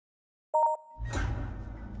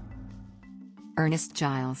Ernest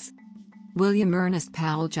Giles. William Ernest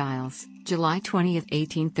Powell Giles, July 20,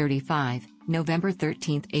 1835, November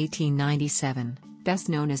 13, 1897, best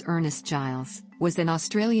known as Ernest Giles, was an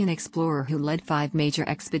Australian explorer who led 5 major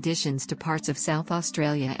expeditions to parts of South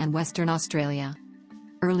Australia and Western Australia.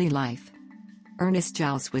 Early life. Ernest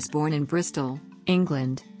Giles was born in Bristol,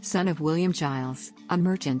 England, son of William Giles, a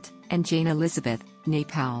merchant, and Jane Elizabeth, née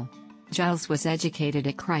Powell. Giles was educated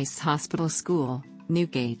at Christ's Hospital School,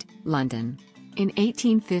 Newgate, London. In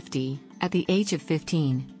 1850, at the age of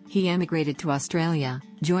 15, he emigrated to Australia,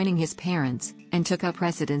 joining his parents, and took up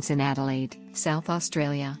residence in Adelaide, South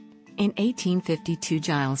Australia. In 1852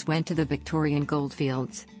 Giles went to the Victorian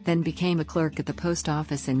goldfields, then became a clerk at the post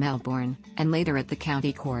office in Melbourne, and later at the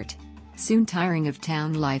county court. Soon tiring of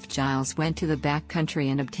town life, Giles went to the back country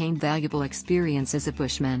and obtained valuable experience as a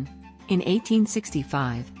bushman. In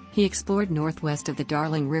 1865, he explored northwest of the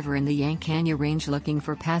Darling River in the Yankanya Range looking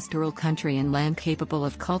for pastoral country and land capable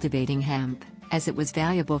of cultivating hemp, as it was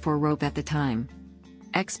valuable for rope at the time.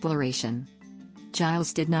 Exploration.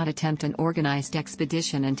 Giles did not attempt an organized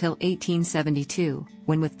expedition until 1872,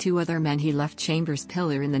 when with 2 other men he left Chambers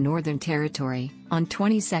Pillar in the Northern Territory, on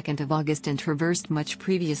 22nd of August and traversed much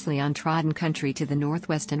previously untrodden country to the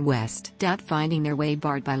northwest and west. Finding their way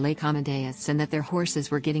barred by Lake Amadeus and that their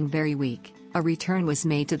horses were getting very weak, a return was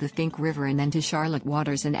made to the Finke River and then to Charlotte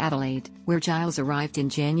Waters in Adelaide, where Giles arrived in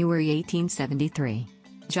January 1873.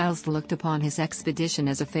 Giles looked upon his expedition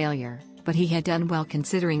as a failure, but he had done well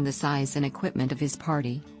considering the size and equipment of his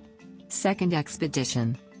party. Second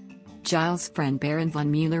expedition. Giles' friend Baron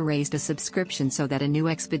von Mueller raised a subscription so that a new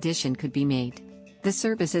expedition could be made. The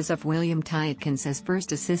services of William Tietkens as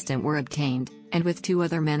first assistant were obtained, and with 2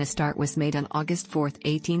 other men a start was made on August 4,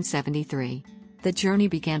 1873. The journey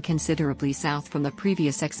began considerably south from the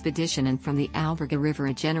previous expedition, and from the Alberga River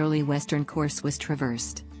a generally western course was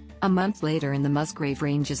traversed. A month later in the Musgrave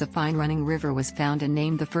Ranges a fine running river was found and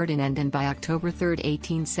named the Ferdinand, and by October 3,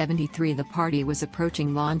 1873 the party was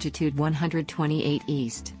approaching longitude 128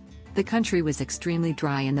 east. The country was extremely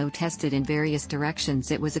dry, and though tested in various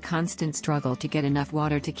directions it was a constant struggle to get enough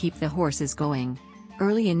water to keep the horses going.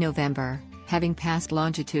 Early in November, having passed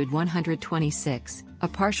longitude 126, a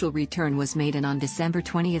partial return was made, and on December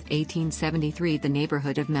 20, 1873 the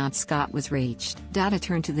neighborhood of Mount Scott was reached. A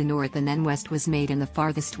turn to the north and then west was made, and the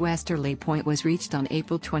farthest westerly point was reached on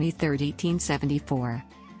April 23, 1874.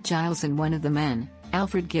 Giles and one of the men,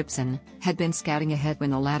 Alfred Gibson, had been scouting ahead when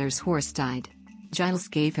the latter's horse died. Giles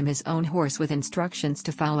gave him his own horse with instructions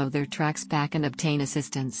to follow their tracks back and obtain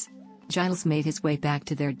assistance. Giles made his way back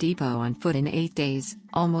to their depot on foot in 8 days,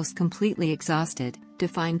 almost completely exhausted, to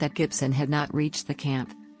find that Gibson had not reached the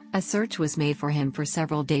camp. A search was made for him for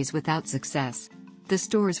several days without success. The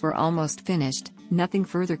stores were almost finished, nothing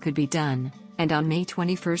further could be done, and on May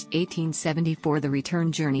 21, 1874 the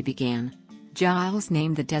return journey began. Giles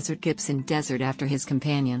named the desert Gibson Desert after his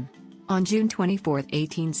companion. On June 24,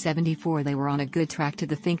 1874 they were on a good track to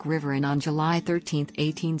the Finke River, and on July 13,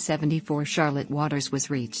 1874 Charlotte Waters was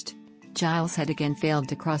reached. Giles had again failed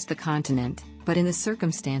to cross the continent, but in the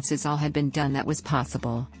circumstances all had been done that was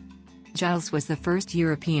possible. Giles was the first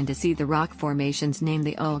European to see the rock formations named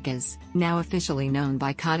the Olgas, now officially known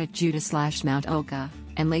by Cottage Judah/Mount Olga,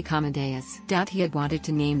 and Lake Amadeus. He had wanted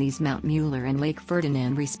to name these Mount Mueller and Lake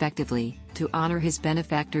Ferdinand respectively, to honor his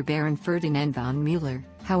benefactor Baron Ferdinand von Mueller.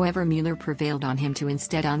 However, Mueller prevailed on him to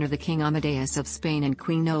instead honor the King Amadeus of Spain and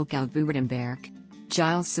Queen Olga of Württemberg.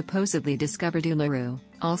 Giles supposedly discovered Uluru,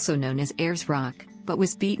 also known as Ayers Rock, but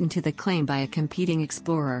was beaten to the claim by a competing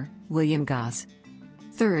explorer, William Goss.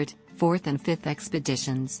 Third, fourth and fifth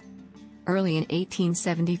expeditions. Early in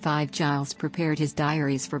 1875 Giles prepared his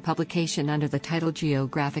diaries for publication under the title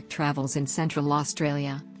Geographic Travels in Central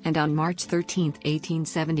Australia, and on March 13,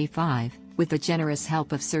 1875, with the generous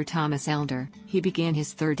help of Sir Thomas Elder, he began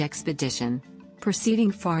his third expedition.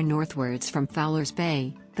 Proceeding far northwards from Fowler's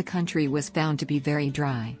Bay, the country was found to be very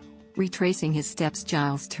dry. Retracing his steps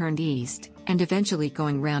Giles turned east, and eventually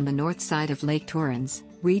going round the north side of Lake Torrens,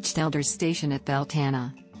 reached Elder's station at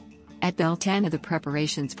Beltana. At Beltana the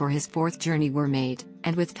preparations for his fourth journey were made,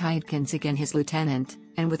 and with Tietkens again his lieutenant,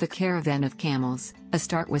 and with a caravan of camels, a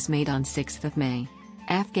start was made on 6th of May.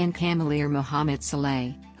 Afghan cameleer Mohammed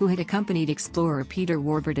Saleh, who had accompanied explorer Peter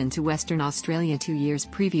Warburton to Western Australia 2 years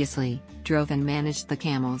previously, drove and managed the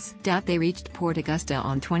camels. They reached Port Augusta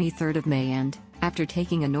on 23rd of May and, after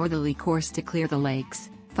taking a northerly course to clear the lakes,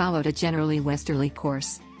 followed a generally westerly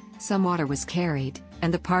course. Some water was carried,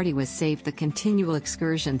 and the party was saved the continual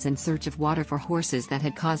excursions in search of water for horses that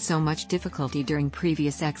had caused so much difficulty during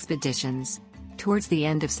previous expeditions. Towards the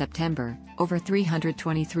end of September, over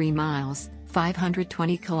 323 miles,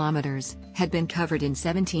 520 kilometers, had been covered in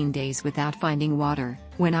 17 days without finding water,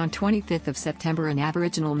 when on 25th of September an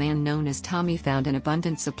Aboriginal man known as Tommy found an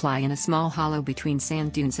abundant supply in a small hollow between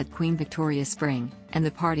sand dunes at Queen Victoria Spring, and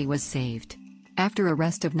the party was saved. After a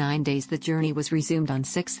rest of 9 days the journey was resumed on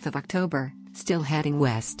 6th of October, still heading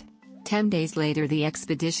west. 10 days later the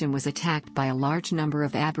expedition was attacked by a large number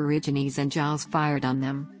of Aborigines and Giles fired on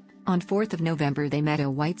them. On 4th of November they met a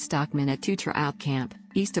white stockman at Tutra Out Camp,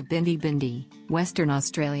 east of Bindi Bindi, Western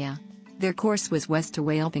Australia. Their course was west to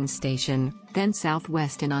Whalebing Station, then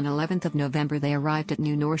southwest, and on 11th of November they arrived at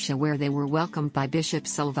New Norcia where they were welcomed by Bishop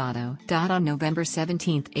Salvato. On November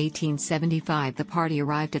 17, 1875 the party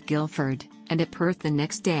arrived at Guildford, and at Perth the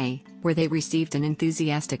next day, where they received an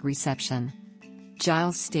enthusiastic reception.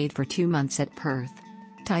 Giles stayed for 2 months at Perth.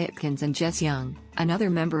 Ty Atkins and Jess Young,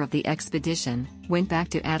 another member of the expedition, went back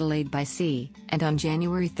to Adelaide by sea, and on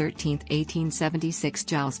January 13, 1876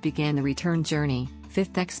 Giles began the return journey,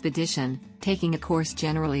 5th expedition, taking a course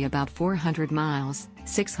generally about 400 miles,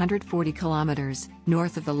 640 kilometers,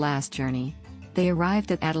 north of the last journey. They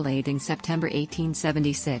arrived at Adelaide in September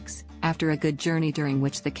 1876, after a good journey during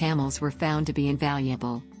which the camels were found to be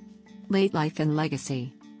invaluable. Late life and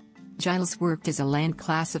legacy. Giles worked as a land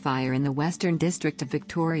classifier in the Western District of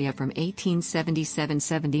Victoria from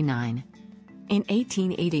 1877-79. In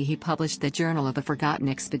 1880 he published the Journal of a Forgotten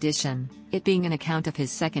Expedition, it being an account of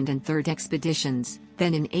his second and third expeditions.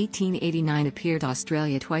 Then in 1889 appeared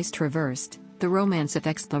Australia Twice Traversed, The Romance of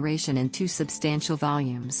Exploration in 2 substantial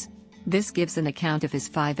volumes. This gives an account of his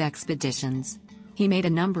 5 expeditions. He made a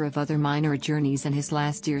number of other minor journeys and his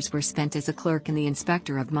last years were spent as a clerk in the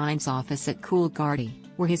Inspector of Mines office at Coolgardie,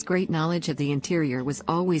 where his great knowledge of the interior was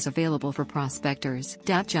always available for prospectors.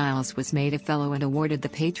 Giles was made a Fellow and awarded the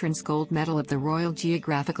Patron's Gold Medal of the Royal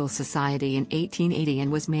Geographical Society in 1880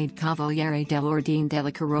 and was made Cavaliere dell'Ordine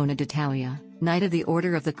della Corona d'Italia, Knight of the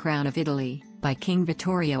Order of the Crown of Italy, by King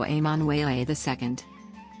Vittorio Emanuele II.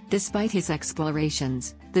 Despite his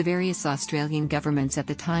explorations, the various Australian governments at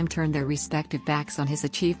the time turned their respective backs on his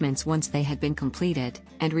achievements once they had been completed,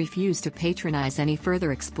 and refused to patronise any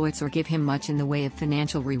further exploits or give him much in the way of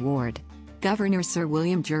financial reward. Governor Sir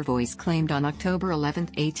William Jervois claimed on October 11,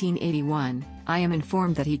 1881, "I am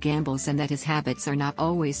informed that he gambles and that his habits are not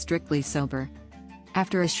always strictly sober."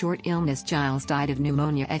 After a short illness Giles died of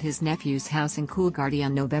pneumonia at his nephew's house in Coolgardie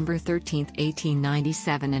on November 13,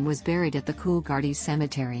 1897 and was buried at the Coolgardie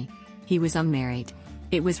Cemetery. He was unmarried.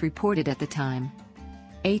 It was reported at the time.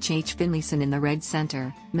 H. Finlayson in the Red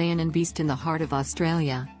Centre, Man and Beast in the Heart of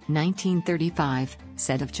Australia, 1935,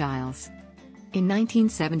 said of Giles. In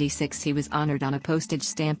 1976 he was honoured on a postage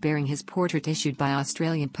stamp bearing his portrait issued by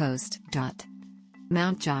Australian Post.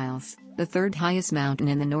 Mount Giles, the third highest mountain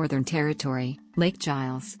in the Northern Territory, Lake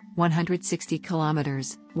Giles, 160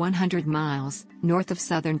 kilometres, 100 miles, north of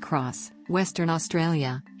Southern Cross, Western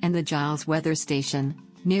Australia, and the Giles Weather Station,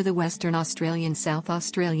 near the Western Australian-South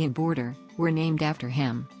Australian border, were named after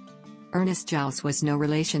him. Ernest Giles was no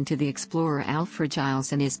relation to the explorer Alfred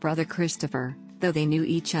Giles and his brother Christopher, though they knew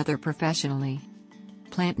each other professionally.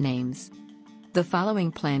 Plant names. The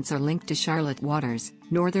following plants are linked to Charlotte Waters,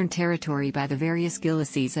 Northern Territory by the various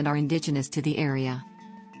Gillises and are indigenous to the area.